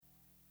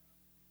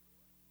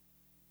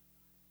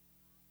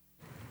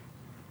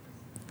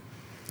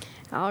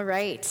All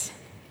right.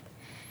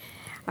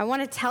 I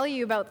want to tell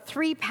you about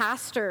 3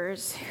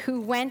 pastors who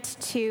went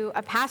to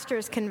a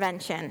pastor's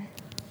convention.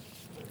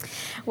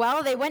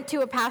 Well, they went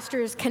to a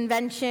pastor's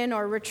convention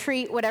or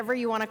retreat, whatever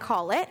you want to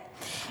call it.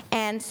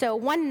 And so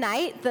one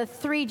night, the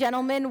 3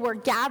 gentlemen were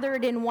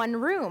gathered in one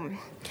room.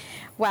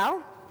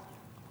 Well,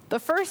 the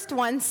first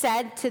one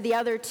said to the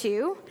other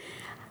 2,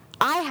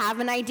 "I have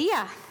an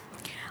idea.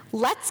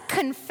 Let's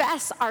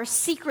confess our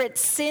secret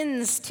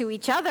sins to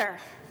each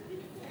other."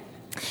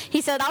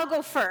 He said, "I'll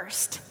go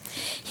first."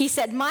 He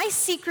said, "My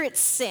secret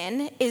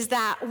sin is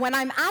that when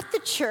I'm at the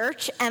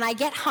church and I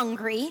get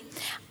hungry,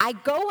 I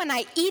go and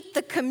I eat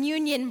the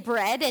communion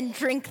bread and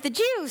drink the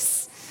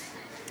juice."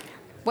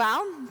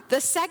 Well,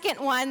 the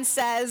second one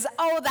says,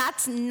 "Oh,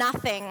 that's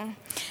nothing.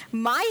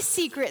 My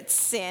secret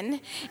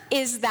sin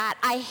is that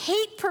I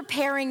hate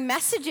preparing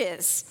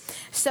messages.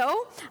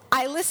 So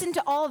I listen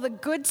to all the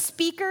good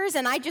speakers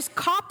and I just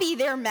copy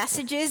their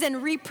messages and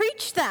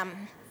repreach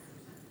them."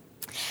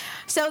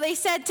 So they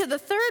said to the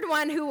third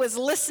one who was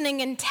listening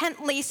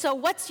intently, "So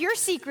what's your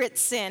secret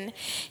sin?"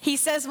 He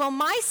says, "Well,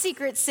 my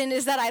secret sin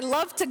is that I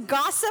love to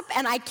gossip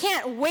and I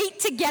can't wait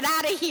to get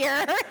out of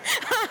here."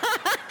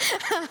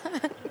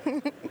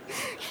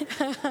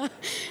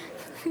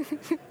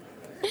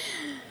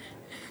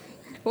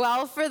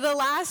 Well, for the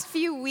last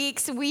few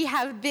weeks, we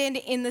have been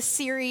in the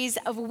series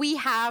of We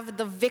Have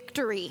the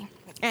Victory.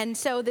 And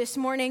so this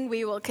morning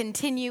we will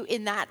continue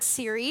in that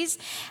series.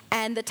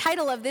 And the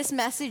title of this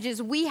message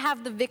is We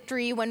Have the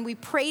Victory When We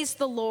Praise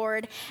the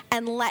Lord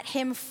and Let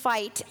Him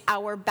Fight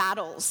Our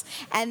Battles.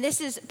 And this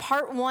is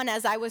part 1.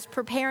 As I was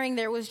preparing,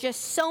 there was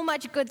just so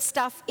much good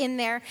stuff in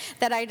there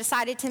that I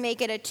decided to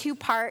make it a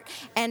 2-part.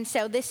 And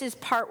so this is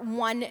part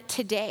 1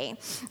 today.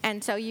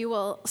 And so you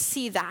will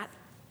see that.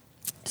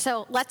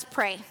 So let's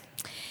pray.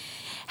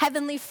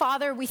 Heavenly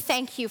Father, we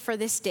thank you for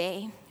this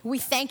day. We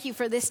thank you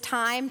for this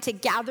time to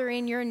gather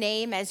in your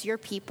name as your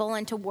people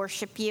and to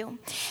worship you.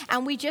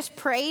 And we just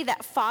pray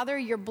that, Father,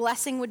 your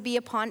blessing would be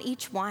upon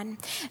each one,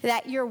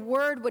 that your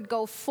word would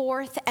go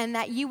forth, and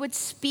that you would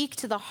speak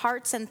to the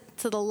hearts and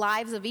to the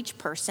lives of each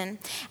person.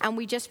 And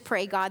we just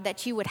pray, God,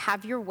 that you would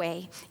have your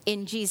way.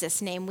 In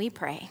Jesus' name we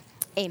pray.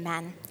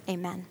 Amen.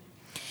 Amen.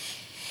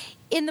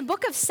 In the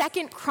book of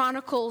 2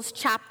 Chronicles,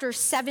 chapter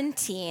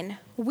 17,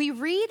 we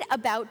read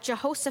about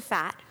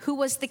Jehoshaphat, who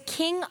was the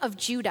king of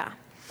Judah.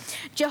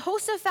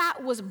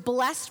 Jehoshaphat was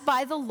blessed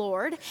by the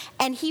Lord,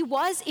 and he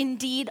was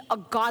indeed a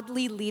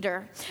godly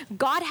leader.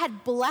 God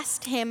had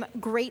blessed him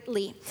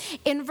greatly.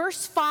 In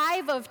verse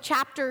 5 of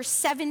chapter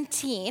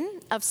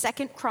 17 of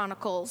 2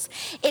 Chronicles,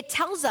 it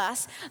tells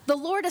us, "The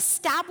Lord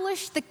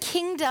established the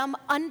kingdom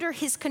under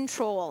his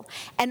control,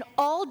 and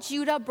all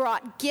Judah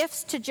brought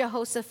gifts to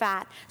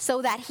Jehoshaphat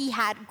so that he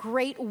had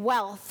great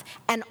wealth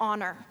and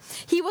honor."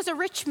 He was a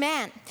rich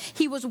man.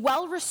 He was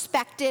well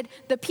respected.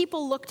 The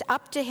people looked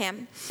up to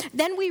him.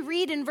 Then we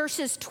read in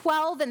verses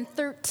 12 and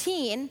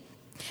 13,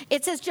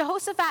 it says,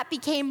 "Jehoshaphat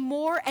became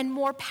more and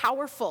more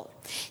powerful.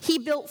 He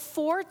built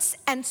forts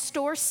and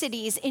store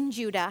cities in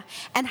Judah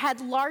and had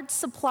large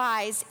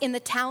supplies in the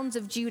towns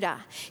of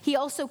Judah. He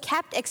also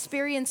kept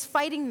experienced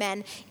fighting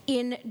men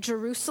in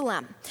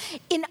Jerusalem."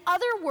 In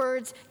other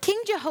words, King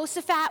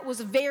Jehoshaphat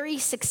was very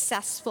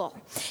successful.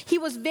 He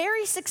was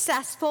very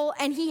successful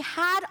and he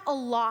had a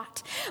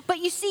lot. But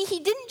you see, he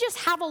didn't just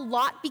have a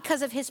lot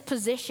because of his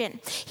position.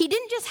 He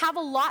didn't just have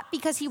a lot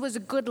because he was a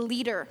good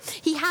leader.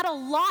 He had a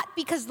lot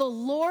because the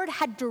Lord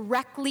had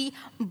directly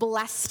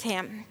blessed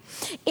him.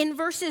 In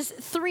verses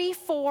 3,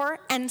 4,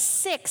 and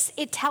 6,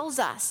 it tells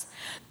us,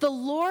 "The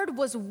Lord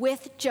was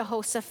with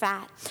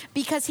Jehoshaphat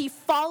because he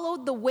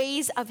followed the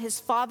ways of his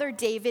father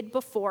David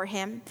before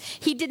him.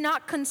 He did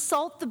not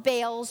consult the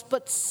Baals,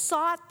 but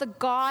sought the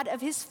God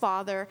of his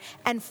father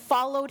and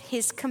followed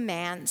his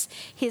commands.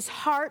 His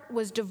heart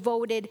was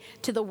devoted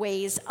to the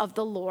ways of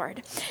the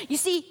Lord." You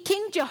see,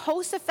 King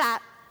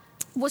Jehoshaphat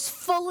was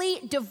fully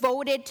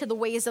devoted to the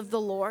ways of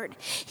the Lord.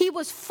 He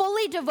was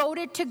fully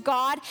devoted to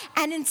God,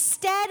 and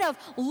instead of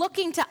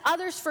looking to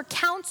others for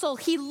counsel,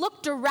 he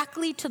looked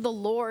directly to the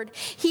Lord.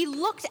 He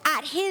looked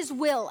at his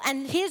will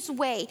and his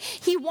way.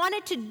 He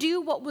wanted to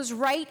do what was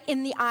right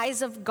in the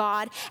eyes of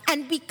God,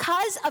 and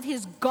because of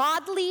his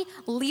godly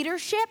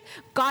leadership,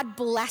 God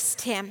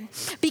blessed him.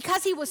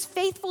 Because he was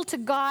faithful to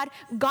God,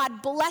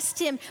 God blessed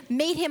him,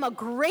 made him a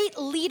great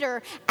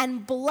leader,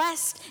 and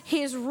blessed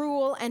his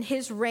rule and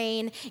his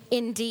reign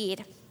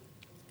indeed.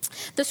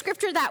 The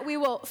scripture that we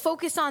will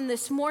focus on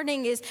this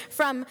morning is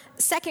from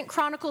 2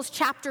 Chronicles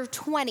chapter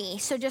 20,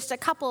 so just a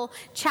couple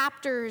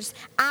chapters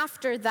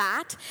after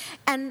that.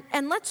 And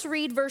let's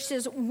read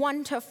verses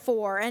 1 to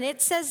 4, and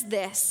it says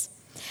this: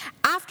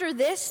 "After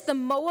this, the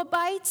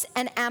Moabites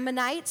and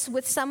Ammonites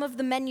with some of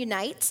the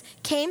Mennonites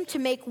came to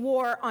make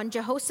war on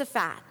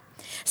Jehoshaphat.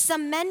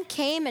 Some men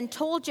came and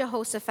told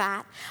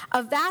Jehoshaphat,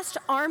 'A vast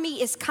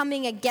army is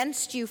coming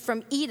against you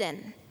from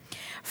Edom,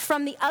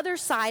 from the other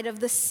side of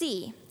the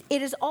sea.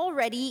 It is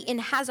already in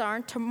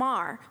Hazar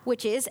Tamar,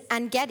 which is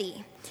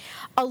En-gedi.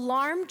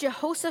 Alarmed,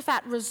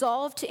 Jehoshaphat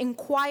resolved to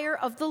inquire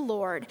of the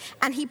Lord,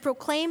 and he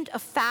proclaimed a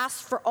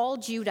fast for all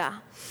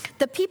Judah.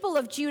 The people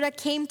of Judah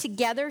came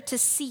together to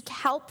seek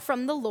help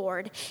from the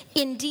Lord.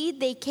 Indeed,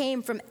 they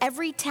came from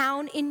every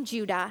town in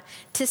Judah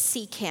to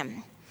seek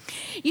him.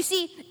 You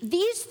see,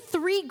 these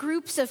three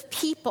groups of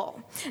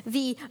people,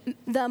 the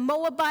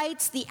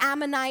Moabites, the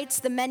Ammonites,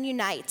 the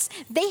Mennonites,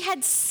 they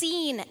had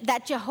seen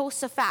that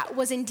Jehoshaphat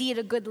was indeed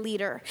a good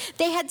leader.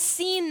 They had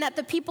seen that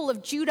the people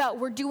of Judah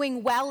were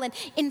doing well, and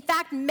in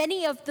fact,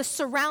 many of the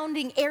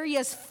surrounding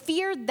areas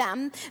feared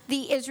them,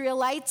 the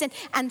Israelites,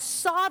 and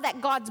saw that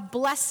God's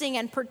blessing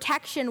and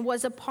protection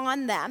was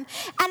upon them.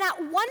 And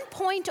at one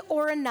point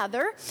or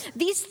another,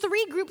 these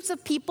three groups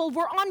of people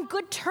were on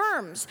good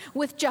terms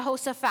with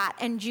Jehoshaphat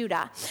and Judah.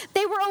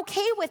 They were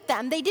okay with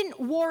them. They didn't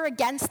war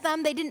against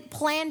them. They didn't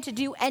plan to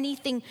do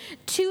anything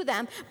to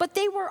them, but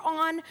they were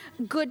on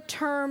good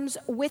terms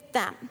with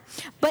them.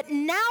 But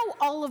now,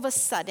 all of a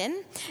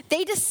sudden,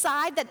 they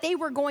decide that they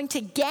were going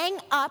to gang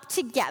up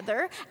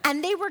together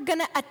and they were going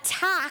to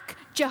attack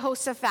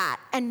Jehoshaphat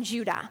and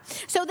Judah.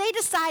 So they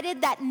decided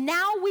that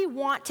now we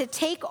want to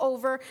take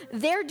over.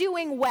 They're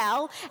doing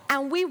well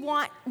and we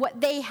want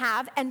what they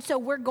have, and so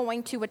we're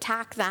going to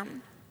attack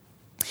them.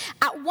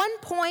 At one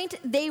point,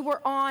 they were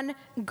on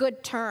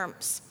good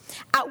terms.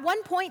 At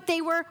one point,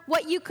 they were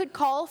what you could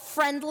call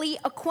friendly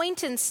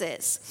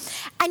acquaintances.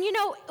 And you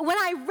know, when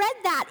I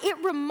read that, it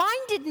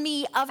reminded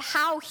me of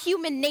how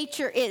human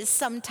nature is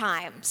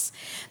sometimes.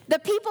 The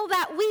people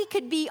that we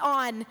could be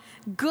on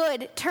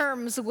good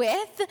terms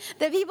with,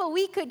 the people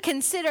we could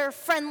consider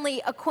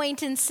friendly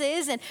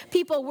acquaintances and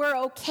people we're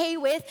okay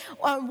with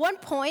on one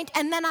point,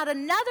 and then at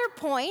another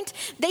point,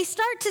 they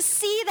start to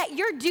see that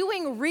you're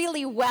doing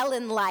really well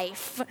in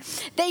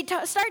life. They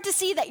start to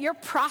see that you're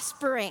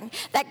prospering,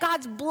 that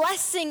God's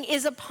blessing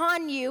is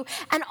upon you,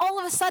 and all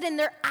of a sudden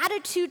their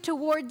attitude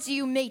towards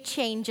you may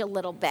change a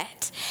little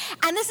bit.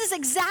 And this is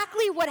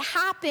exactly what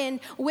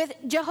happened with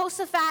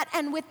Jehoshaphat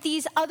and with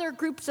these other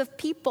groups of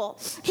people.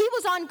 He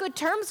was on good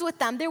terms with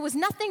them. There was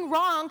nothing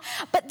wrong,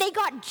 but they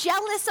got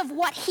jealous of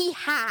what he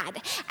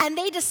had, and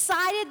they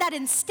decided that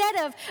instead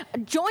of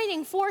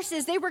joining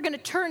forces, they were going to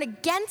turn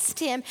against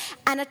him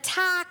and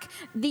attack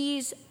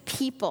these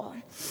people.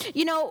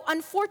 You know,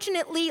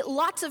 unfortunately,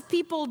 lots of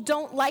people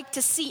don't like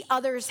to see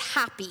others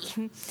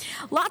happy.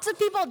 Lots of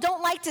people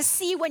don't like to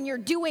see when you're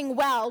doing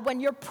well, when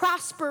you're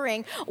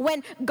prospering,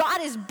 when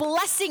God is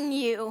blessing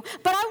you.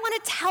 But I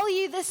want to tell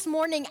you this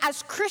morning,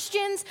 as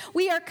Christians,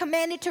 we are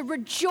commanded to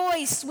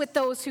rejoice with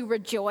those who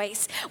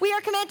rejoice. We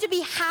are commanded to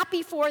be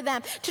happy for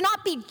them, to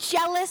not be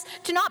jealous,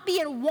 to not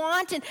be in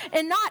want,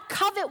 and not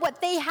covet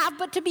what they have,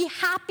 but to be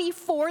happy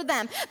for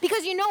them.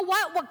 Because you know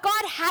what? What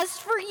God has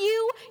for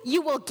you,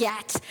 you will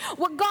get.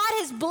 What God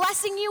is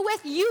blessing you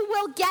with, you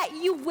will get,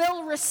 you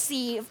will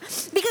receive.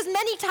 Because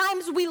many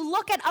times we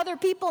look at other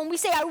people and we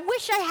say, I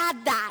wish I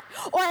had that,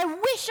 or I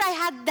wish I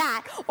had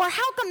that, or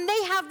how come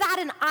they have that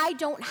and I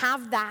don't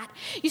have that?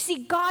 You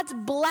see, God's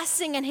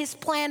blessing and his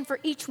plan for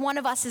each one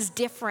of us is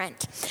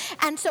different.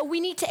 And so we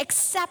need to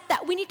accept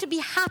that. We need to be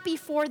happy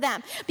for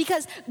them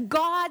because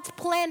God's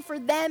plan for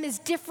them is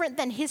different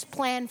than his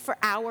plan for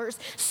ours.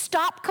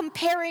 Stop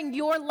comparing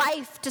your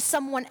life to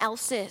someone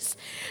else's.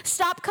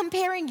 Stop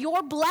comparing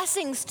your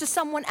blessings to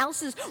someone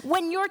else's.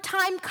 When your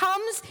time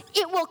comes,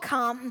 it will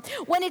come.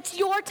 When it's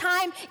your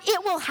time,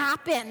 it will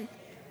happen.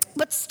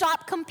 But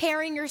stop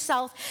comparing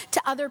yourself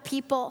to other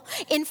people.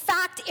 In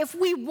fact, if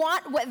we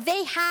want what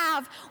they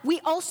have, we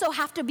also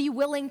have to be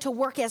willing to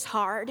work as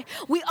hard.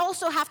 We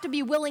also have to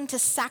be willing to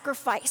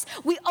sacrifice.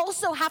 We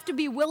also have to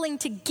be willing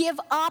to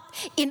give up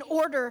in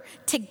order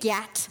to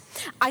get.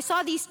 I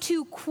saw these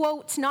two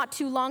quotes not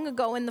too long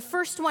ago, and the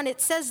first one,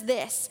 it says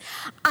this: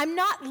 I'm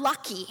not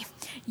lucky.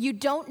 You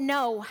don't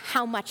know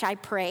how much I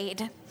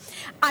prayed.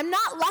 I'm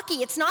not lucky.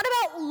 It's not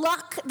about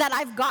luck that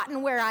I've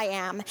gotten where I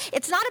am.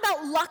 It's not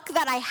about luck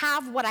that I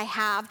have what I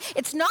have.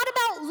 It's not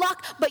about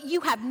luck, but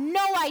you have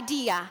no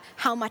idea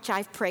how much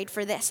I've prayed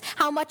for this,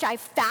 how much I've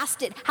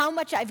fasted, how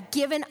much I've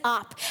given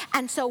up.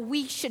 And so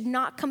we should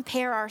not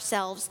compare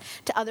ourselves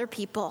to other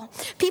people.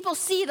 People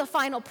see the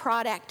final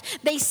product.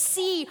 They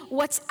see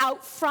what's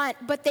out front,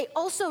 but they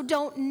also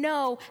don't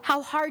know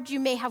how hard you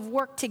may have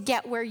worked to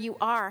get where you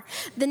are.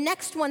 The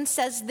next one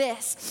says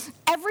this: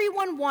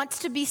 everyone wants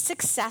to be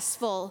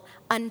successful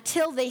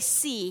until they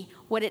see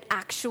what it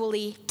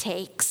actually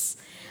takes.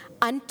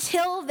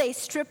 Until they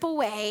strip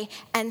away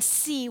and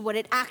see what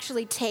it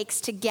actually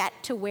takes to get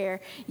to where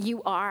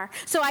you are.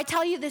 So I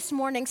tell you this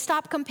morning,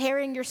 stop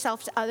comparing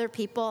yourself to other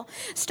people.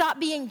 Stop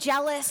being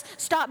jealous.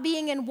 Stop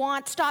being in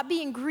want. Stop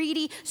being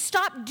greedy.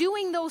 Stop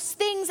doing those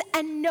things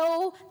and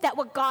know that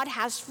what God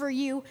has for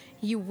you,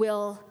 you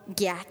will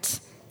get.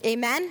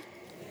 Amen?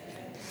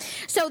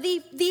 So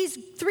these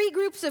three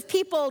groups of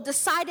people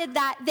decided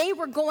that they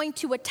were going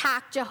to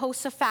attack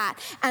Jehoshaphat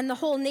and the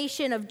whole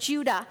nation of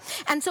Judah.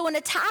 And so an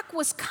attack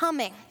was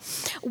coming.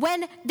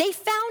 When they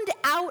found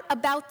out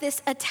about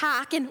this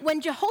attack, and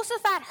when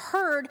Jehoshaphat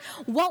heard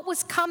what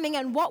was coming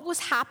and what was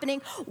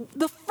happening,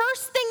 the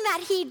first thing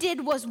that he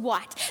did was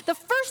what? The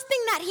first thing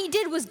that he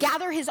did was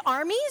gather his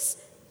armies?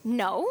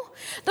 No.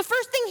 The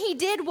first thing he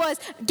did was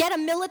get a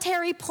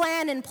military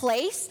plan in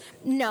place?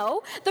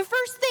 No. The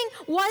first thing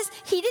was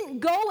he didn't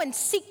go and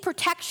seek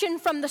protection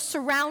from the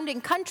surrounding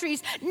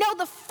countries. No,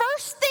 the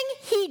first thing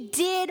he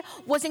did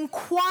was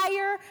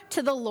inquire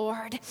to the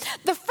Lord.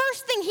 The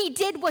first thing he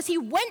did was he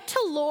went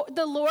to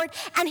the Lord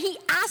and he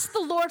asked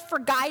the Lord for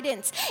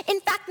guidance.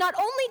 In fact, not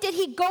only did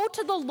he go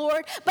to the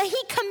Lord, but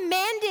he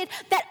commanded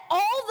that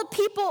all the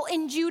people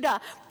in Judah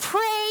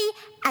pray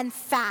and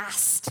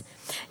fast.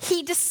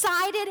 He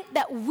decided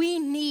that we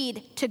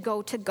need to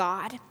go to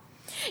God.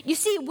 You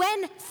see,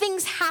 when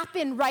things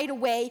happen right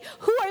away,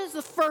 who is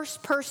the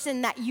first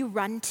person that you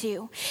run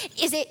to?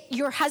 Is it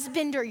your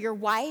husband or your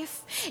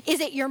wife? Is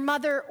it your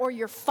mother or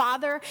your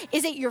father?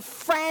 Is it your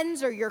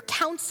friends or your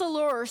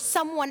counselor or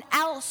someone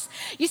else?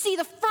 You see,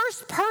 the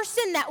first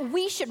person that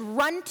we should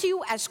run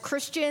to as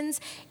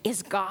Christians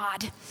is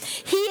God.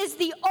 He is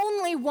the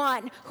only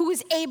one who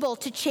is able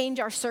to change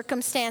our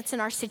circumstance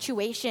and our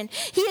situation.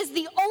 He is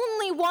the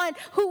only one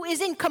who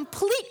is in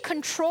complete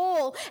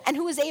control and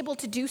who is able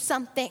to do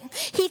something.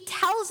 He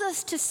tells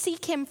us to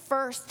seek him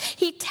first.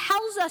 He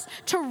tells us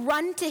to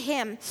run to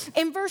him.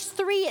 In verse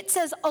 3, it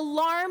says,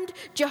 alarmed,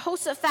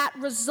 Jehoshaphat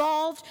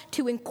resolved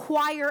to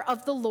inquire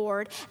of the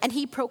Lord, and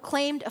he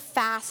proclaimed a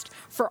fast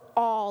for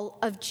all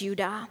of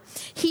Judah.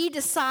 He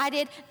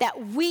decided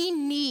that we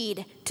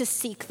need to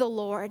seek the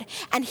Lord.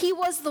 And he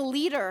was the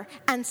leader,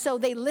 and so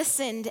they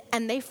listened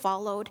and they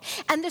followed.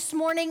 And this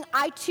morning,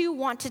 I too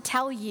want to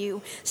tell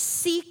you,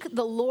 seek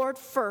the Lord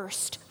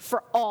first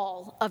for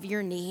all of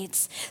your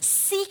needs.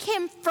 Seek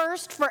him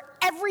first for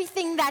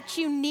everything that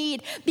you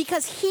need,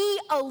 because he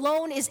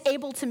alone is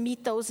able to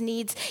meet those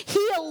needs.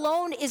 He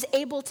alone is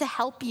able to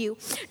help you.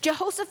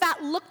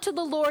 Jehoshaphat looked to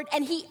the Lord,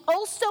 and he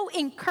also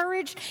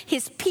encouraged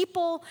his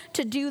people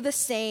to do the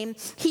same.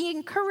 He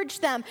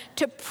encouraged them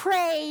to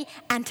pray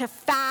and to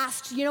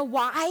fast. You know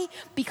why?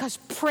 Because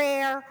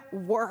prayer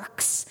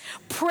works.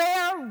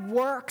 Prayer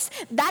works.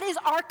 That is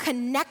our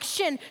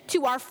connection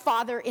to our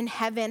Father in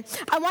heaven.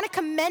 I want to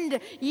commend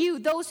you,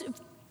 those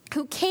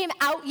who came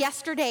out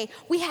yesterday.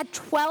 We had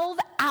 12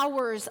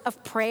 hours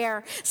of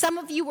prayer. Some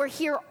of you were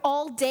here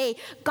all day.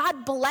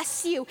 God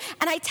bless you.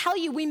 And I tell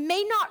you, we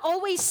may not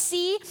always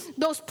see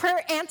those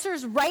prayer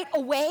answers right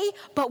away,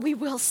 but we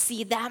will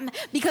see them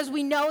because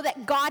we know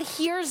that God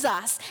hears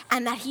us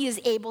and that he is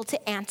able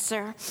to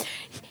answer.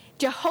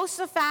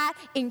 Jehoshaphat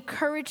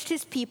encouraged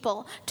his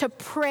people to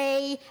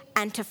pray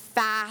and to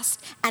fast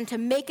and to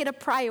make it a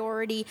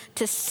priority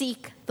to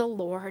seek the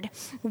Lord.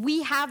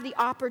 We have the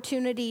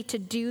opportunity to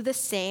do the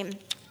same.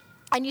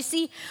 And you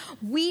see,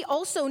 we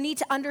also need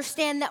to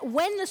understand that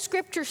when the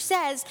scripture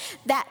says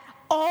that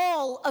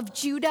all of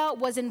Judah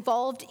was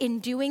involved in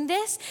doing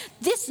this,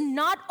 this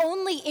not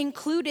only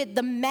included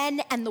the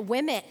men and the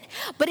women,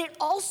 but it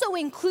also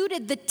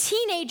included the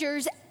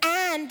teenagers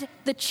and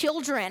the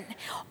children.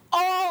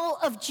 All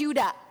of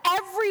Judah,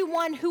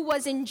 everyone who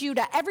was in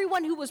Judah,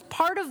 everyone who was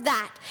part of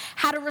that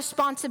had a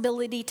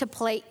responsibility to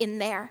play in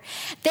there.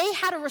 They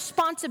had a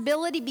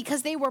responsibility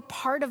because they were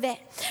part of it.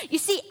 You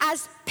see,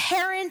 as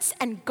parents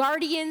and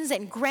guardians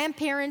and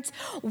grandparents,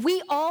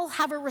 we all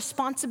have a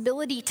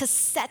responsibility to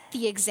set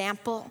the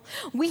example.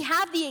 We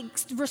have the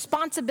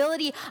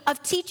responsibility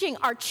of teaching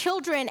our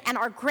children and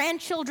our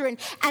grandchildren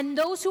and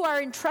those who are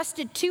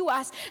entrusted to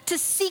us to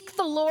seek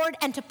the Lord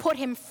and to put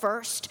him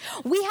first.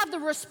 We have the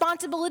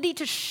responsibility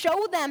to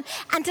show them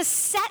and to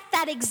set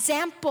that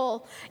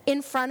example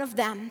in front of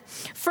them.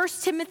 1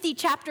 Timothy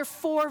chapter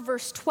 4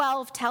 verse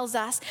 12 tells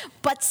us,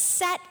 but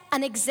set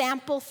an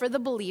example for the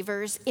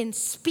believers in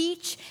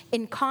speech,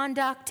 in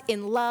conduct,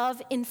 in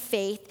love, in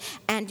faith,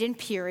 and in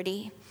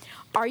purity.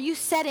 Are you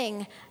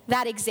setting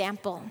that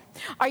example?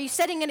 Are you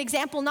setting an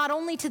example not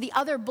only to the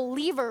other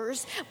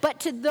believers, but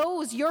to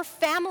those, your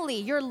family,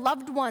 your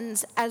loved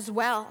ones as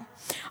well?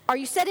 Are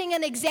you setting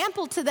an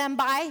example to them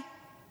by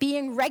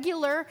being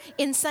regular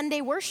in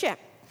Sunday worship?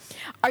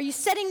 Are you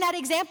setting that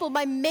example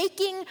by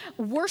making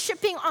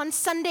worshiping on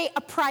Sunday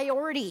a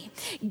priority,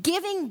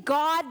 giving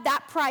God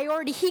that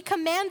priority? He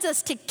commands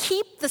us to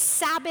keep the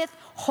Sabbath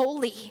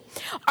holy.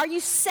 Are you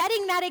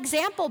setting that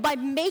example by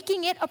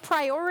making it a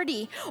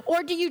priority?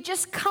 Or do you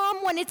just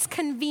come when it's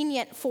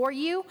convenient for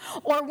you,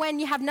 or when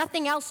you have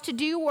nothing else to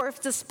do, or if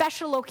it's a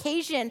special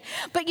occasion?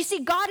 But you see,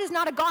 God is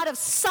not a God of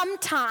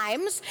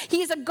sometimes.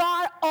 He is a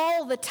God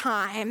all the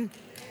time.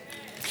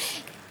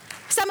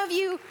 Some of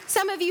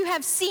you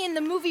have seen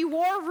the movie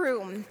War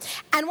Room,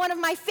 and one of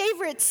my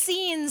favorite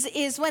scenes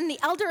is when the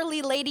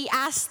elderly lady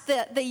asks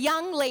the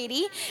young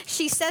lady,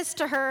 she says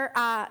to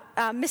her,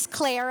 Miss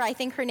Claire, I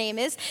think her name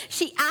is,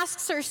 she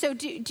asks her, so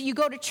do you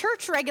go to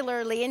church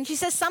regularly? And she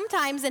says,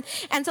 sometimes,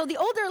 and so the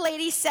older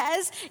lady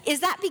says, is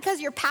that because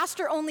your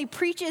pastor only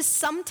preaches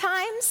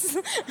sometimes?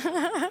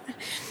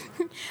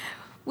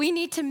 We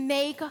need to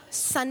make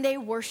Sunday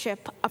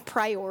worship a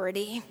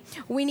priority.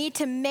 We need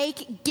to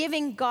make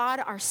giving God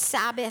our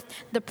Sabbath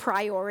the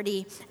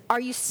priority.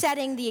 Are you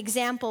setting the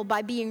example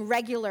by being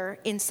regular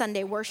in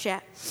Sunday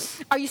worship?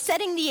 Are you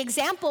setting the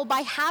example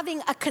by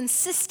having a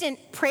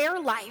consistent prayer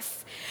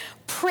life?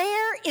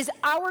 Prayer is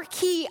our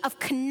key of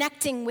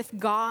connecting with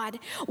God.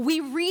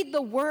 We read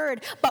the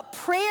Word, but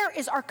prayer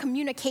is our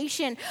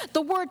communication.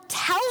 The Word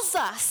tells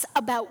us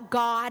about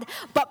God,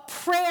 but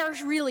prayer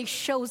really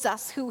shows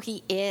us who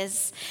He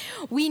is.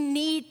 We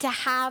need to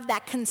have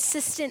that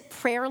consistent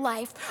prayer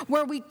life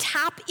where we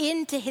tap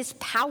into His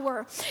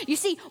power. You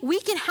see,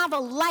 we can have a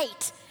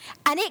light,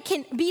 and it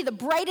can be the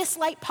brightest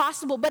light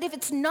possible, but if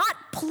it's not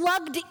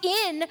plugged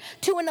in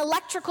to an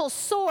electrical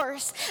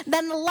source,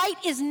 then the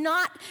light is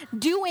not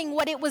doing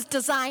what it was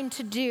designed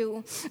to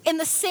do. In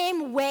the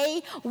same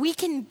way, we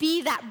can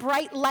be that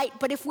bright light,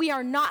 but if we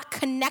are not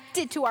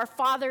connected to our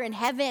Father in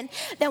heaven,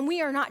 then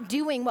we are not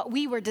doing what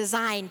we were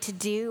designed to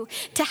do,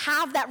 to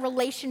have that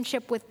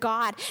relationship with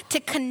God, to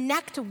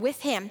connect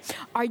with Him.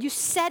 Are you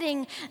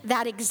setting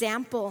that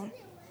example?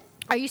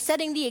 Are you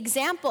setting the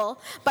example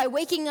by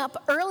waking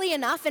up early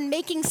enough and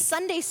making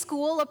Sunday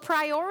school a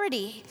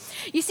priority?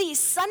 You see,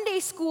 Sunday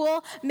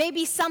school may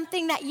be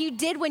something that you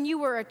did when you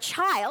were a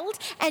child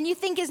and you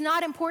think is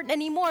not important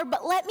anymore,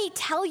 but let me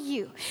tell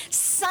you,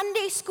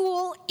 Sunday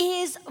school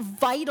is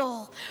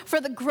vital for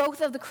the growth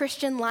of the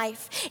Christian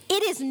life.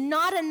 It is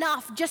not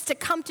enough just to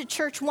come to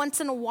church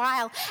once in a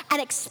while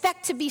and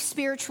expect to be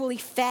spiritually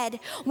fed.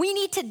 We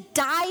need to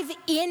dive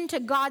into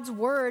God's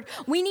word.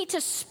 We need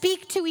to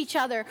speak to each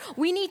other.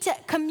 We need to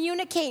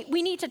communicate.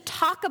 We need to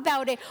talk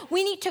about it.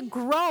 We need to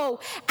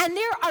grow. And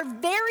there are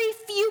very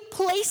few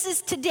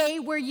places today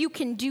where you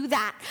can do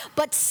that.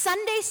 But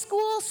Sunday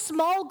school,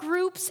 small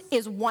groups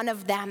is one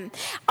of them.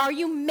 Are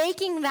you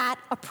making that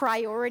a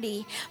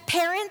priority?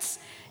 Parents,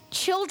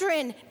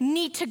 children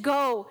need to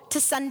go to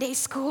Sunday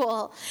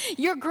school.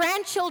 Your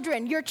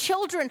grandchildren, your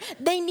children,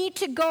 they need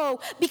to go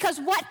because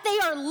what they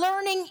are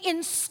learning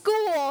in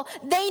school,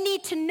 they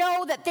need to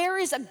know that there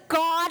is a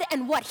God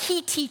and what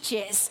He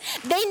teaches.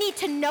 They need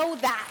to know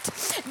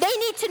that. They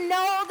need to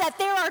know that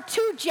there are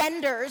two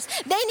genders.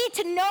 They need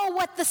to know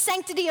what the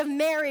sanctity of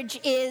marriage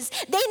is.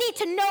 They need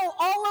to know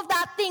all of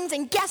that things.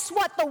 And guess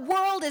what? The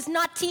world is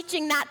not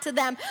teaching that to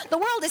them. The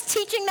world is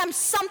teaching them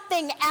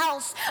something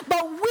else.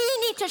 But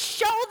we need to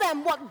show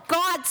them what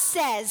God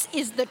says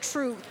is the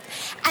truth.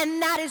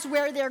 And that is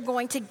where they're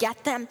going to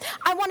get them.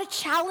 I want to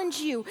challenge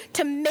you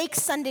to make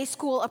Sunday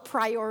school a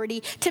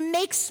priority, to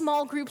make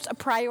small groups a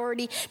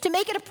priority, to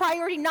make it a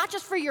priority not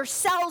just for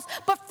yourselves,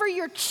 but for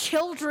your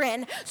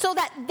children so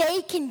that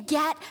they can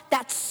get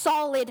that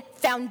solid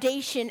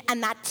foundation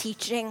and that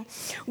teaching.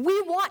 We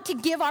want to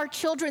give our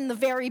children the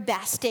very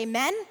best,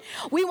 amen?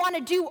 We want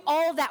to do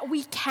all that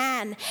we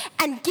can.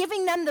 And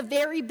giving them the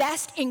very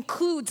best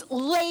includes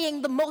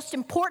laying the most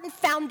important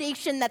foundation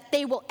that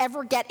they will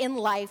ever get in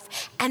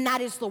life, and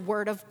that is the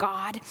Word of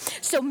God.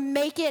 So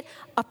make it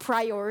a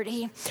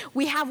priority.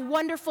 We have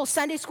wonderful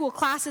Sunday school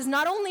classes,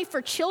 not only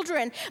for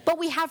children, but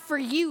we have for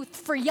youth,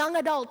 for young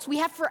adults, we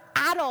have for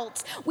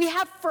adults, we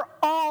have for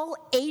all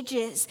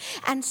ages.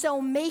 And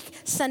so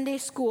make Sunday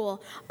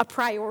school a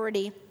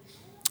priority.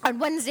 On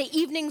Wednesday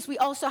evenings, we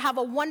also have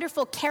a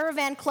wonderful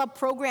Caravan Club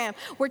program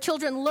where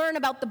children learn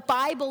about the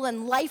Bible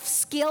and life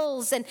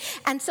skills.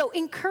 And so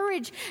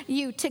encourage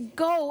you to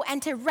go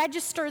and to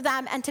register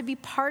them and to be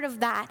part of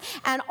that.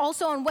 And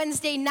also on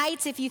Wednesday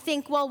nights, if you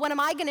think, well, what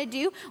am I going to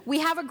do? We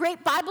have a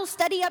great Bible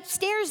study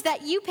upstairs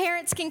that you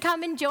parents can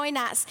come and join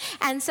us.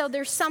 And so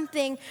there's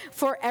something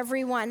for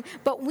everyone.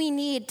 But we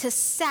need to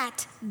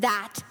set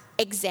that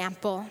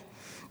example.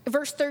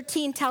 Verse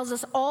 13 tells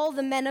us all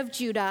the men of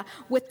Judah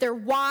with their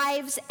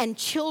wives and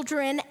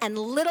children and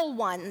little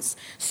ones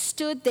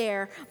stood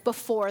there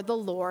before the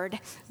Lord.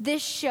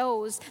 This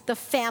shows the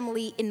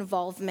family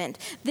involvement.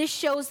 This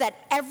shows that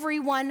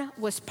everyone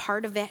was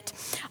part of it.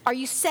 Are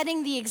you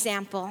setting the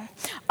example?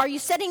 Are you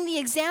setting the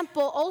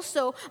example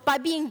also by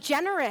being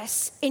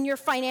generous in your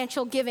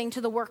financial giving to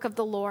the work of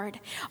the Lord?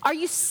 Are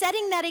you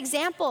setting that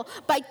example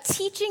by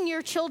teaching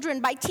your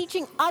children, by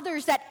teaching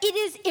others that it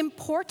is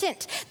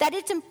important, that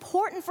it's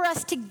important for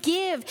us to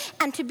give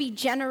and to be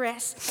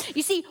generous?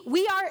 You see,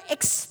 we are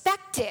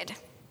expected,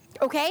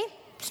 okay?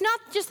 It's not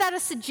just that a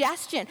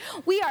suggestion.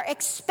 We are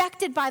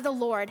expected by the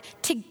Lord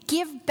to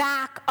give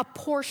back a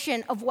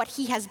portion of what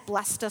He has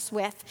blessed us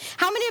with.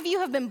 How many of you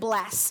have been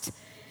blessed?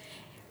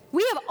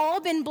 We have all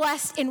been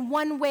blessed in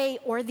one way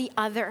or the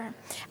other.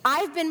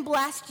 I've been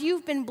blessed,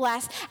 you've been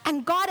blessed,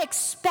 and God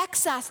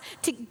expects us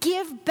to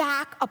give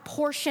back a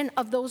portion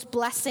of those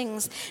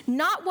blessings.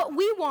 Not what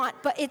we want,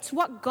 but it's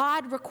what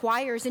God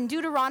requires. In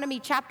Deuteronomy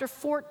chapter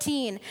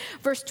 14,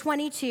 verse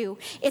 22,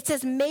 it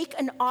says, make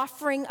an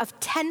offering of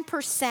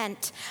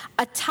 10%,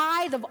 a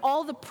tithe of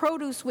all the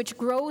produce which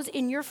grows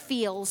in your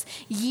fields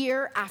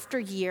year after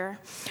year.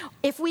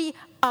 If we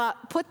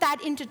put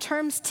that into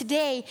terms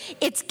today,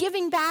 it's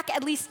giving back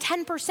at least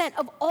 10%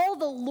 of all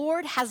the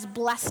Lord has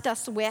blessed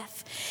us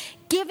with.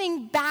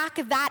 Giving back,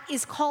 that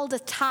is called a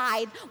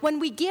tithe. When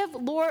we give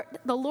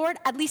the Lord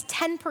at least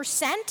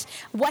 10%,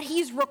 what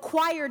he's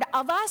required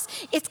of us,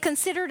 it's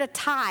considered a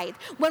tithe.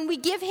 When we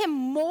give him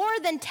more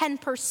than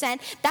 10%,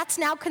 that's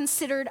now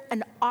considered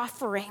an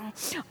offering.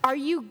 Are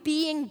you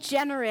being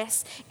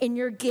generous in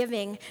your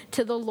giving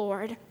to the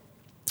Lord?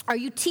 Are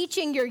you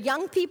teaching your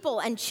young people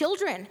and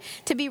children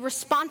to be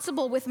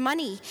responsible with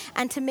money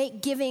and to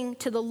make giving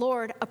to the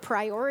Lord a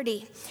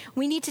priority?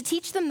 We need to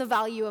teach them the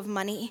value of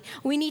money.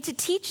 We need to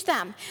teach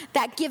them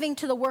that giving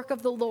to the work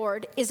of the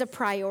Lord is a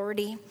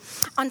priority.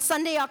 On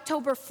Sunday,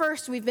 October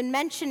 1st, we've been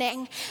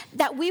mentioning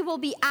that we will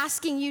be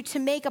asking you to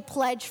make a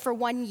pledge for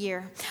 1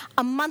 year,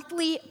 a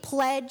monthly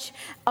pledge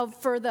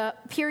for the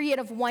period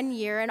of 1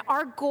 year. And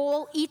our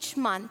goal each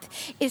month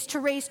is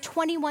to raise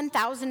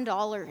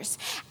 $21,000.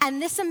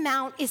 And this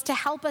amount is to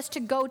help us to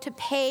go to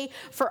pay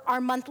for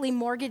our monthly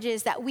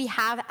mortgages that we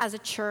have as a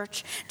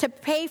church, to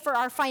pay for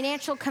our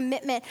financial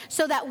commitment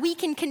so that we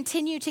can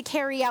continue to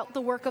carry out the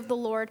work of the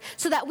Lord,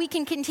 so that we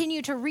can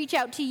continue to reach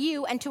out to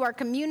you and to our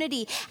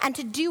community and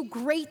to do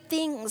great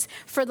things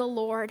for the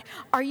Lord.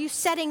 Are you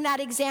setting that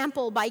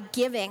example by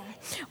giving?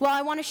 Well,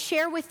 I want to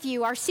share with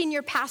you our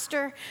senior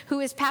pastor, who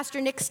is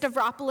Pastor Nick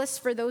Stavropoulos,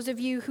 for those of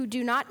you who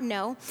do not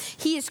know.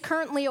 He is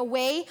currently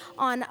away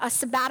on a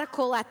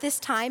sabbatical at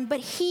this time, but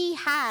he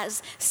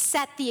has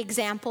set the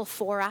example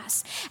for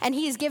us. And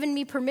he has given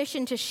me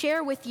permission to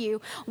share with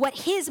you what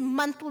his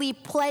monthly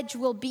pledge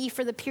will be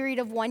for the period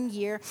of 1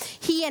 year.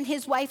 He and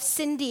his wife,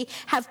 Cindy,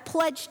 have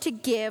pledged to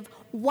give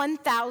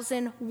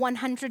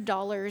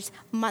 $1,100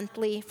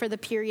 monthly for the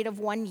period of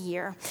 1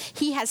 year.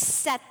 He has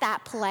set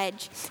that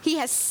pledge. He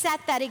has set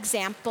that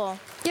example.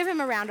 Give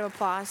him a round of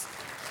applause.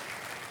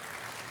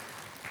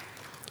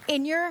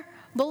 In your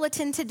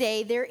bulletin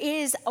today, there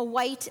is a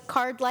white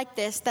card like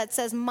this that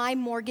says, My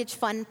Mortgage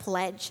Fund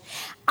Pledge.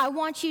 I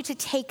want you to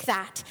take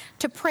that,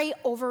 to pray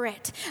over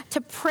it, to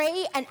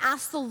pray and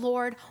ask the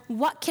Lord,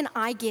 what can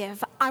I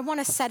give? I want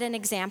to set an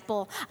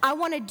example. I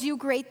want to do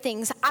great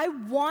things. I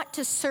want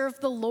to serve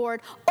the Lord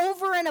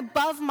over and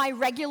above my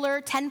regular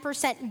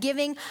 10%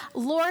 giving.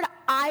 Lord,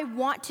 I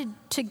want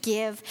to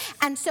give.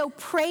 And so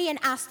pray and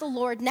ask the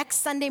Lord. Next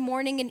Sunday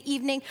morning and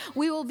evening,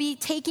 we will be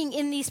taking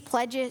in these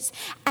pledges.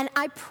 And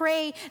I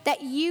pray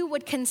that you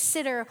would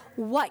consider,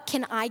 what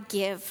can I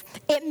give?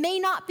 It may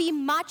not be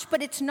much,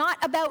 but it's not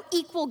about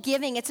equal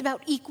giving. It's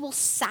about equal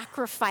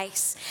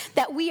sacrifice,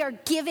 that we are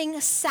giving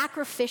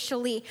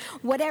sacrificially.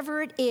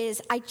 Whatever it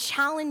is, I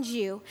challenge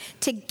you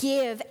to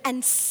give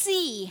and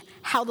see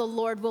how the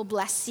Lord will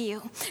bless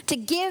you, to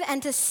give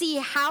and to see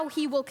how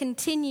he will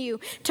continue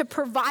to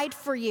provide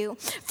for you.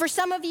 For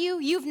some of you,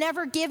 you've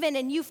never given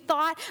and you've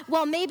thought,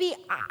 well, maybe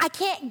I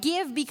can't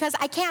give because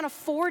I can't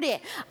afford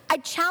it. I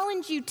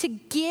challenge you to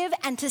give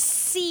and to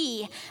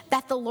see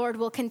that the Lord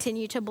will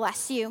continue to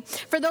bless you.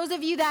 For those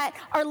of you that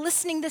are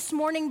listening this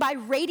morning by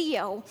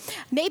radio,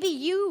 maybe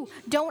you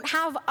don't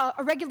have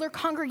a regular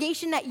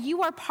congregation that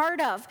you are part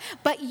of,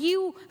 but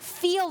you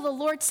feel the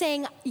Lord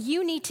saying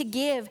you need to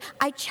give.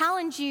 I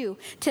challenge you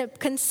to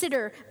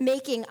consider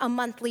making a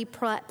monthly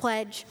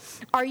pledge.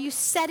 Are you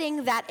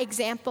setting that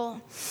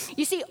example?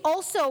 You see,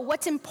 also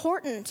what's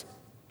important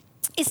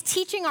is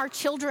teaching our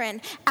children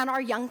and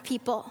our young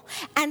people.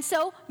 And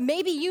so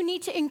maybe you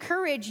need to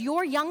encourage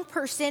your young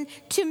person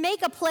to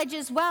make a pledge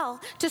as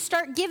well, to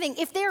start giving.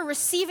 If they're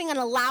receiving an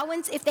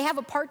allowance, if they have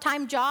a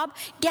part-time job,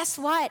 guess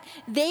what?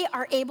 They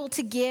are able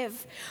to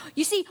give.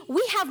 You see,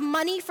 we have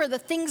money for the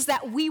things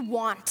that we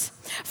want,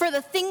 for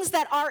the things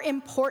that are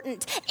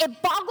important.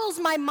 It boggles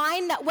my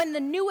mind that when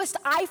the newest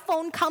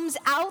iPhone comes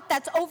out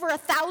that's over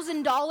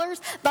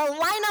 $1,000, the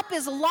lineup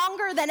is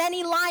longer than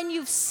any line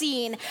you've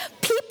seen.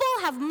 People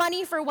have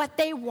money for what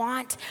they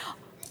want.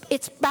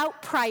 It's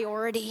about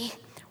priority.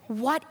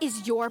 What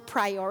is your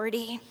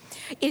priority?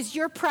 Is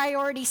your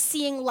priority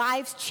seeing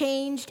lives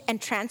changed and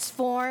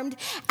transformed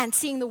and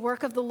seeing the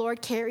work of the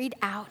Lord carried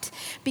out?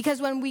 Because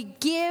when we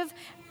give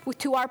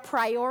to our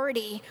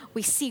priority,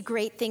 we see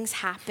great things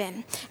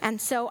happen.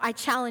 And so I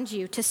challenge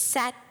you to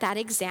set that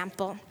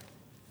example.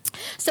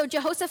 So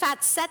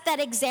Jehoshaphat set that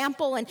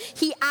example, and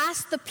he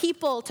asked the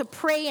people to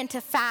pray and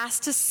to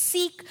fast, to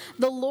seek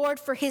the Lord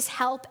for his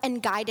help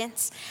and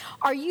guidance.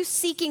 Are you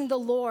seeking the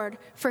Lord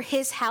for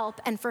his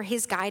help and for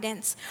his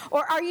guidance?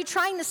 Or are you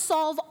trying to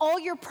solve all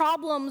your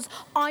problems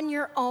on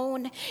your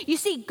own? You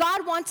see,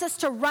 God wants us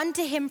to run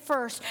to him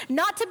first,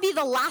 not to be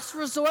the last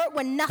resort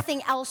when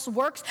nothing else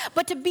works,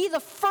 but to be the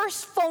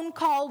first phone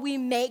call we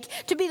make,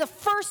 to be the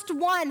first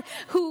one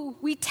who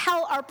we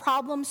tell our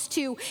problems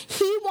to.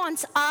 He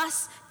wants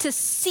us to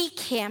seek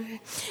him.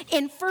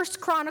 In 1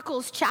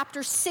 Chronicles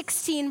chapter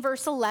 16,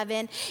 verse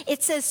 11,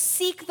 it says,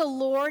 "Seek the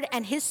Lord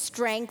and his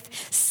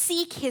strength,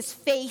 seek his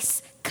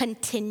face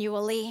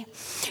continually."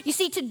 You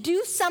see, to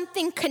do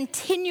something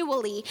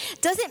continually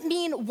doesn't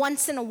mean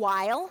once in a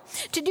while.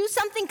 To do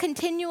something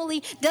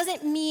continually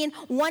doesn't mean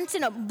once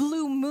in a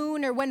blue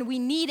moon or when we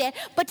need it,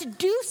 but to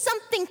do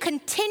something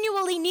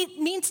continually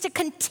means to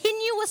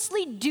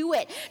continuously do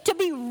it, to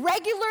be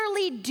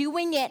regularly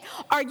doing it.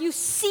 Are you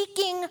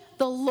seeking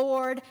the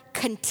Lord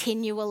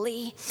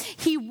continually?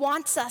 He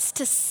wants us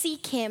to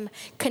seek him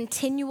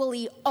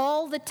continually,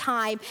 all the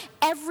time,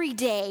 every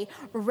day,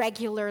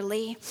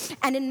 regularly.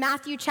 And in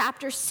Matthew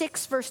chapter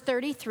 6, verse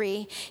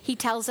 33, he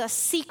tells us,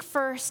 "Seek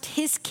first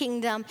his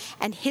kingdom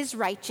and his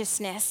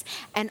righteousness,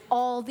 and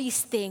all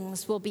these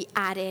things will be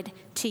added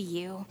to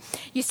you."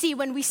 You see,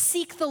 when we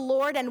seek the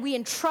Lord and we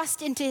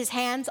entrust into his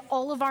hands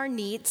all of our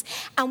needs,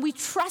 and we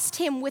trust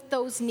him with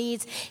those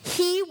needs,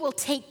 he will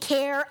take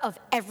care of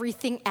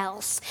everything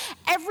else.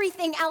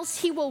 Everything else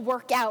he will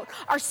work out.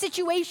 Our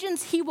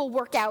situations, he will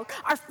work out.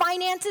 Our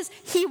finances,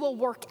 he will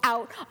work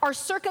out. Our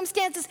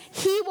circumstances,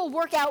 he will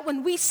work out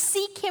when we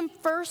seek him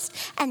first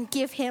and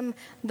give him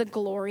the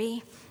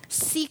glory.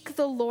 Seek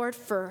the Lord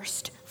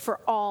first for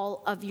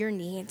all of your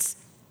needs.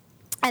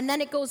 And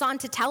then it goes on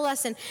to tell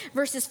us in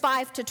verses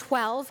 5 to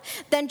 12,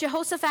 "Then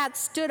Jehoshaphat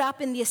stood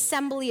up in the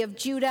assembly of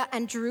Judah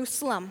and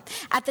Jerusalem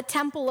at the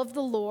temple of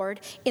the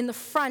Lord in the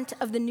front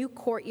of the new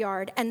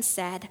courtyard and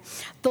said,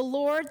 'The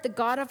Lord, the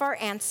God of our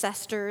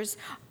ancestors,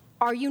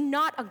 are you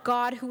not a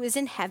God who is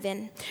in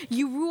heaven?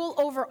 You rule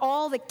over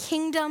all the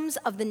kingdoms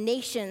of the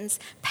nations.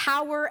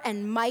 Power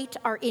and might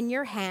are in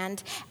your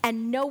hand,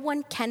 and no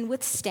one can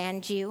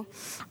withstand you.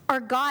 Our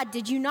God,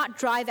 did you not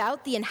drive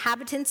out the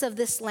inhabitants of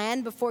this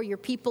land before your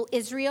people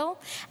Israel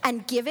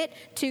and give it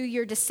to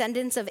your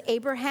descendants of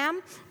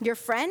Abraham, your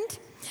friend?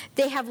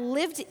 They have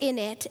lived in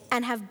it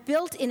and have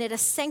built in it a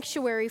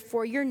sanctuary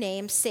for your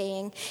name,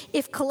 saying,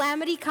 if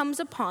calamity comes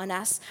upon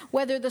us,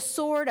 whether the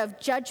sword of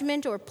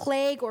judgment or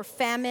plague or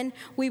famine,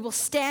 we will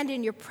stand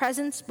in your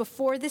presence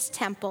before this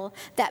temple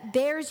that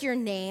bears your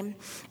name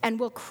and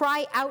will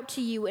cry out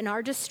to you in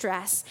our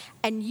distress,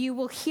 and you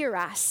will hear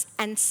us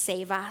and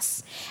save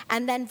us.'"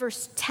 And then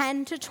verse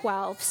 10 to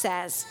 12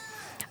 says,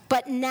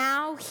 "But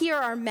now here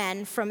are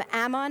men from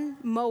Ammon,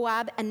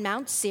 Moab, and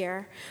Mount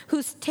Seir,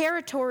 whose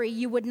territory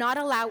you would not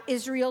allow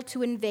Israel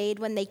to invade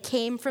when they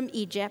came from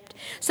Egypt.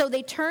 So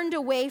they turned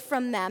away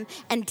from them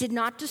and did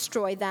not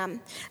destroy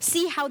them.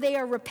 See how they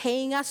are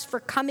repaying us for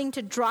coming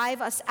to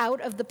drive us out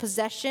of the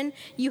possession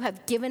you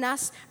have given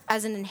us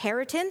as an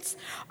inheritance.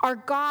 Our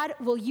God,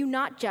 will you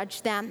not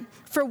judge them?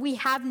 For we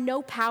have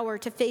no power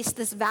to face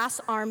this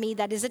vast army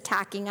that is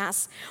attacking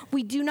us.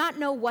 We do not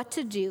know what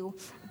to do,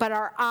 but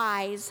our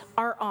eyes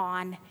are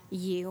on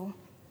you."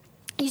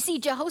 You see,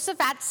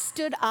 Jehoshaphat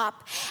stood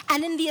up,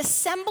 and in the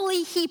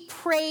assembly, he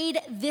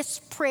prayed this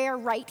prayer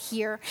right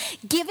here,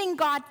 giving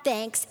God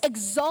thanks,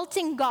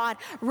 exalting God,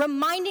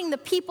 reminding the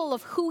people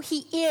of who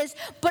he is,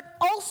 but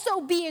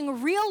also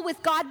being real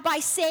with God by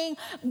saying,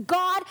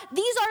 "God,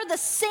 these are the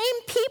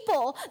same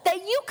people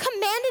that you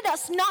commanded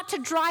us not to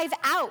drive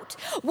out.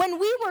 When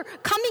we were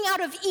coming out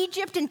of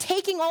Egypt and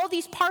taking all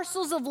these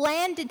parcels of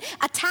land and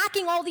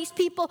attacking all these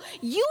people,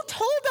 you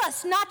told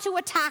us not to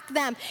attack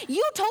them.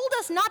 You told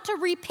us not to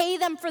repay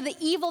them for the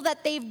evil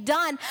that they've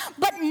done.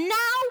 But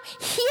now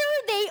here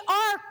they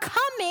are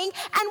coming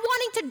and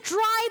wanting to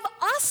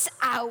drive us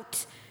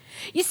out."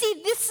 You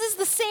see, this is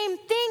the same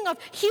thing of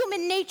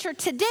human nature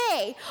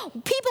today.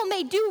 People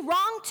may do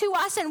wrong to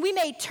us and we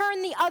may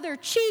turn the other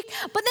cheek,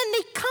 but then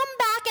they come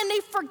back and they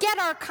forget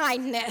our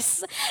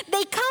kindness.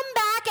 They come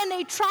back and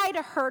they try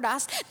to hurt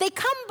us. They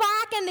come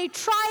back and they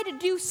try to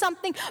do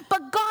something,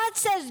 but God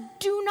says,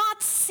 do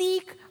not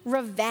seek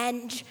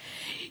revenge.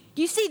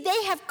 You see,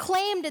 they have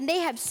claimed and they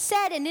have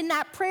said, and in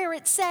that prayer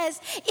it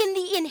says, in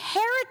the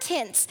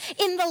inheritance,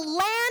 in the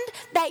land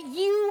that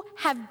you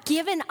have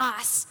given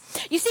us.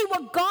 You see,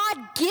 what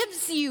God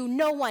gives you,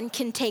 no one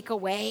can take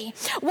away.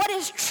 What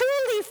is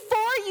truly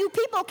for you,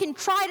 people can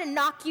try to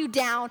knock you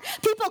down.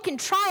 People can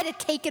try to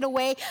take it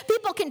away.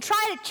 People can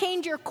try to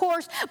change your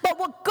course. But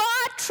what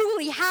God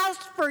truly has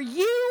for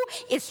you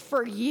is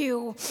for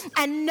you.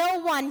 And no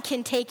one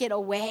can take it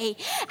away.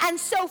 And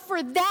so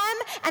for them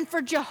and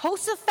for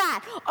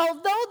Jehoshaphat,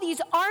 although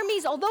these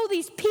armies, although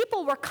these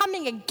people were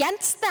coming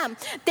against them,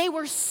 they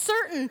were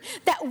certain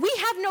that we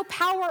have no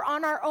power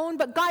on our own,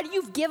 but God,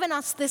 you've given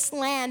us this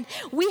land.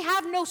 We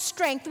have no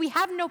strength, we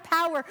have no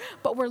power,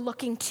 but we're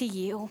looking to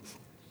you.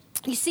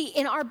 You see,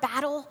 in our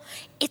battle,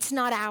 it's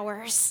not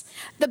ours.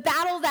 The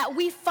battle that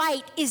we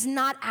fight is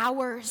not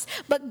ours,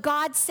 but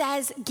God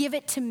says, give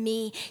it to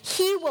me.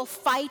 He will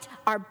fight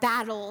our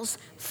battles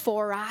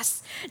for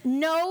us.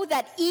 Know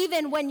that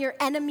even when your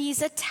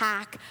enemies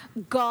attack,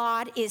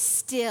 God is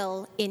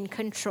still in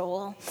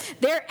control.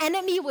 Their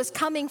enemy was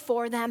coming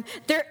for them.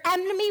 Their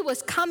enemy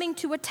was coming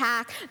to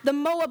attack. The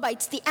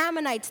Moabites, the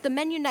Ammonites, the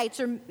Mennonites,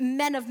 or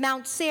men of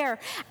Mount Seir.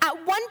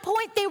 At one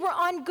point, they were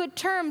on good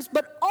terms,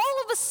 but all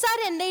of a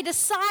sudden, they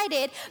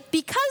decided,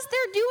 because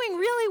they're doing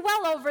really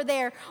well over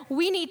there,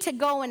 we need to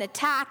go and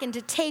attack and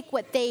to take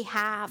what they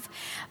have.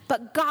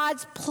 But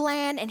God's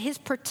plan and his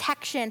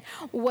protection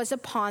was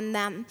upon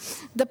them.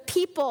 The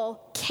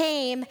people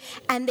came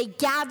and they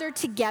gathered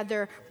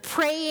together,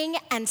 praying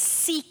and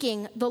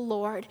seeking the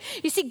Lord.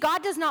 You see,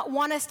 God does not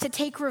want us to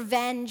take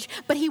revenge,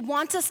 but he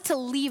wants us to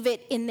leave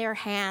it in their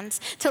hands,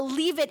 to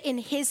leave it in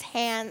his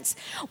hands.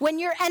 When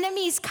your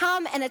enemies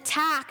come and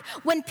attack,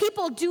 when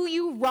people do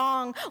you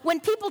wrong, when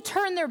people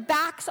turn their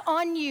backs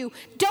on you,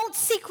 don't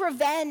seek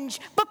revenge,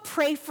 but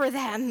pray for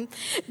them.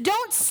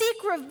 Don't seek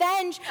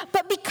revenge,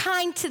 but be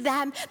kind to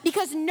them,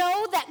 because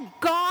know that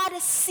God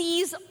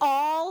sees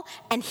all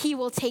and he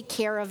will take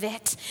care of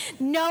it.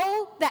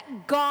 Know that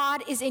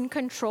God is in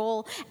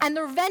control, and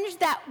the revenge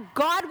that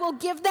God will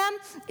give them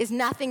is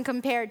nothing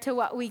compared to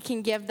what we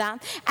can give them.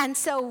 And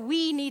so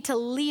we need to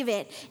leave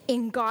it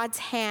in God's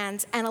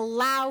hands and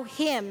allow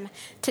him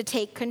to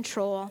take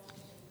control.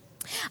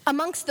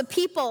 Amongst the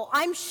people,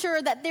 I'm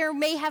sure that there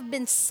may have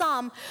been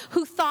some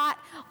who thought,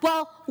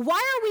 well, why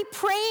are we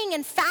praying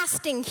and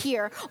fasting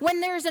here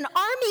when there's an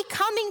army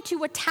coming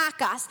to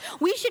attack us?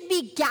 We should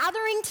be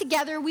gathering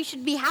together. We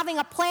should be having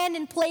a plan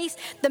in place.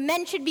 The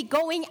men should be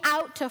going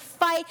out to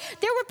fight.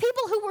 There were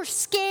people who were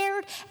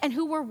scared and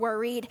who were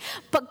worried,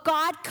 but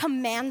God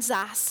commands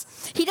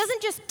us. He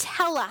doesn't just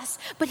tell us,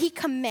 but he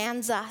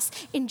commands us.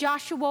 In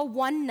Joshua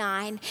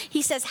 1:9,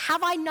 he says,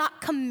 have I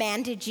not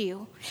commanded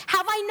you?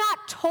 Have I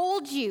not told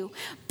you,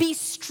 be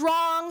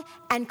strong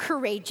and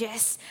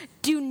courageous.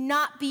 Do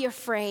not be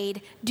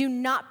afraid. Do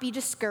not be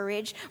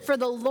discouraged, for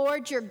the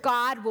Lord your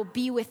God will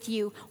be with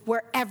you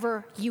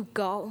wherever you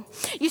go.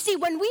 You see,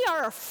 when we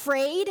are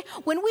afraid,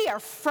 when we are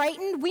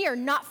frightened, we are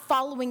not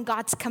following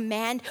God's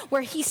command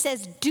where he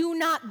says, do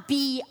not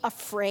be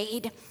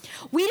afraid.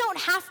 We don't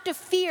have to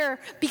fear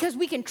because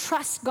we can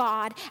trust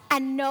God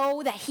and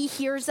know that he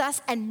hears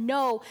us and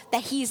know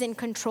that he's in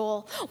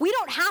control. We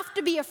don't have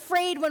to be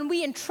afraid when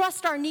we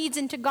entrust our needs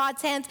into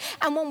God's hands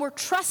and when we're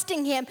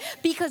trusting him,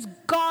 because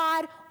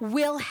God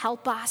will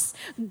help us.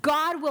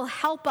 God will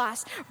help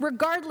us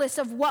regardless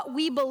of what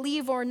we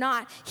believe or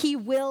not. He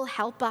will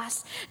help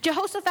us.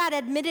 Jehoshaphat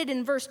admitted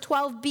in verse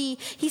 12b,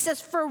 he says,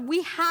 for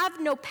we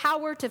have no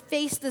power to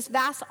face this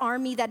vast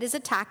army that is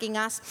attacking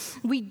us.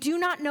 We do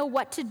not know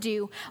what to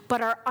do, but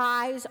our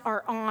eyes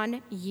are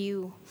on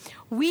you.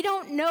 We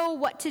don't know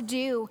what to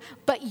do,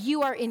 but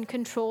you are in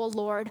control,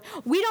 Lord.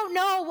 We don't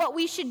know what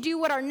we should do,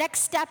 what our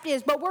next step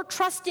is, but we're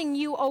trusting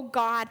you, oh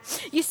God.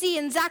 You see,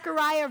 in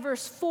Zechariah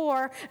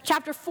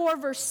chapter 4,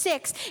 verse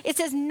 6, it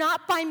says,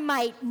 not by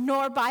might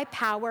nor by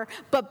power,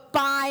 but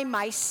by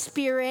my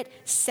spirit,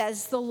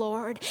 says the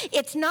Lord.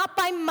 It's not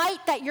by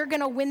might that you're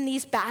going to win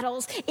these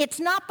battles. It's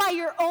not by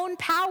your own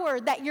power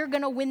that you're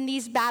going to win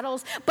these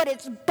battles, but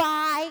it's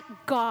by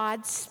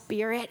God's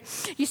Spirit.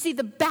 You see,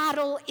 the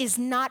battle is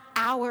not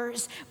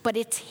ours, but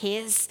it's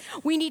his.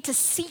 We need to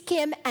seek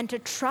him and to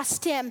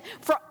trust him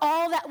for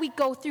all that we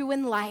go through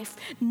in life,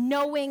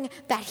 knowing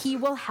that he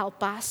will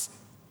help us.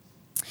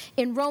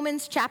 In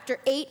Romans chapter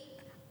 8,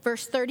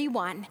 verse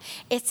 31,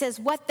 it says,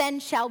 what then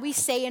shall we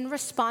say in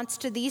response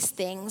to these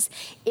things?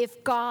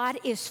 If God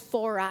is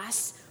for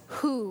us,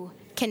 who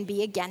can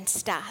be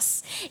against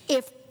us?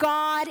 If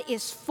God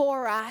is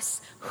for us,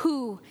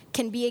 who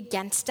can be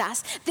against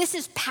us? This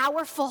is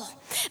powerful.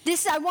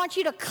 I want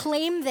you to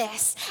claim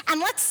this. And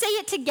let's say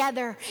it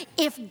together.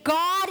 If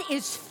God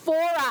is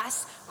for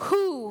us,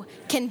 who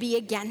can be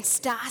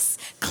against us?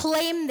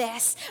 Claim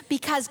this,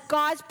 because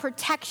God's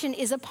protection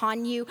is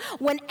upon you.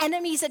 When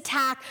enemies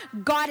attack,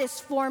 God is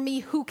for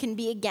me. Who can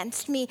be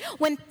against me?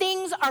 When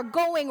things are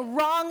going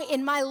wrong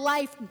in my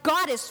life,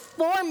 God is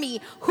for me.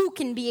 Who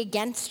can be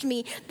against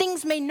me?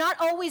 Things may not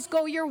always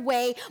go your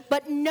way,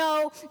 but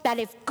know that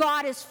if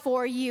God is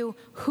for you,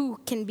 who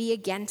can be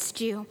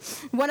against you?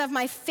 One of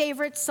my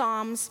favorite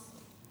Psalms,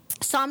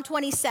 Psalm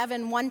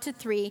 27,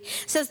 1-3,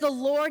 says, the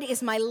Lord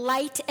is my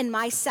light and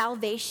my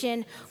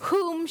salvation.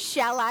 Whom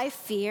shall I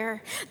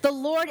fear? The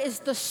Lord is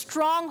the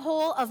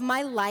stronghold of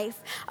my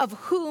life. Of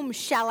whom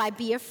shall I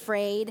be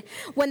afraid?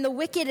 When the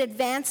wicked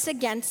advance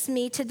against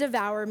me to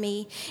devour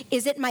me,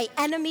 is it my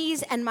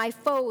enemies and my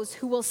foes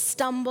who will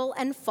stumble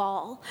and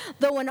fall?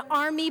 Though an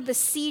army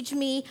besiege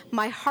me,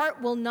 my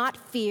heart will not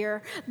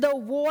fear. Though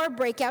war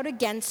break out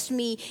against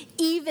me,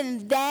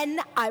 even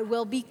then I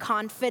will be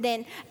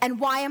confident. And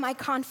why am I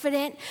confident?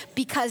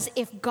 Because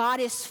if God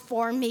is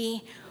for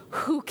me,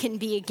 who can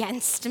be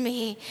against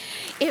me?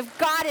 If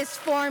God is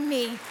for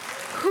me,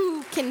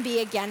 who can be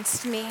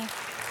against me?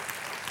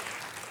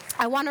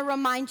 I want to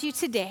remind you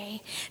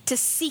today to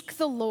seek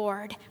the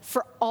Lord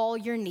for all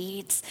your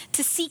needs,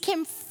 to seek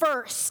him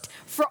first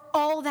for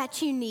all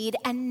that you need,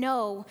 and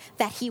know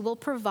that he will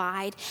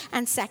provide.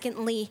 And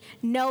secondly,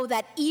 know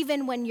that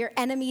even when your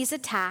enemies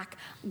attack,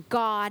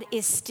 God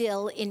is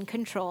still in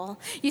control.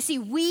 You see,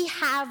 we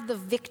have the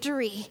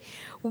victory.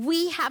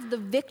 We have the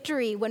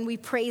victory when we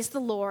praise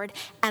the Lord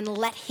and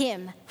let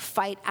him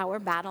fight our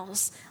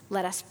battles.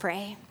 Let us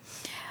pray.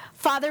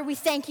 Father, we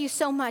thank you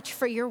so much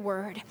for your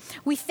word.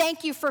 We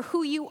thank you for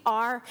who you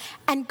are.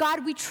 And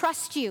God, we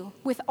trust you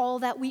with all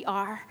that we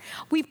are.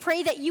 We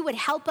pray that you would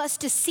help us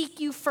to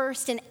seek you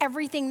first in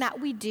everything that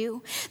we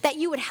do, that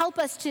you would help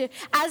us to,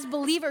 as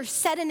believers,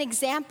 set an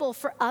example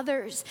for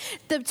others,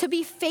 to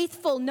be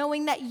faithful,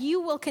 knowing that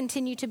you will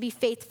continue to be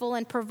faithful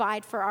and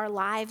provide for our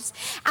lives.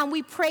 And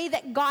we pray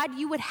that, God,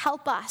 you would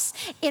help us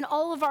in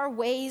all of our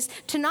ways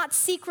to not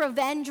seek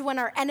revenge when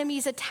our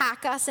enemies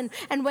attack us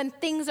and when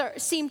things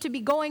seem to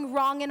be going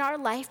wrong in our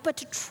life, but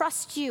to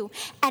trust you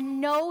and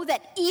know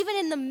that even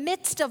in the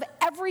midst of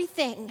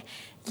everything,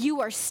 you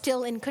are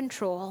still in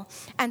control.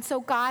 And so,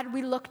 God,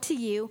 we look to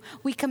you.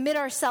 We commit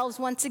ourselves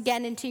once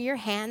again into your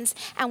hands,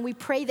 and we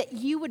pray that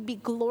you would be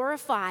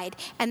glorified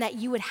and that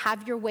you would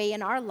have your way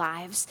in our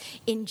lives.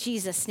 In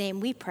Jesus' name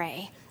we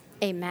pray.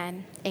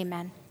 Amen.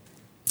 Amen.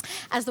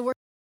 As the word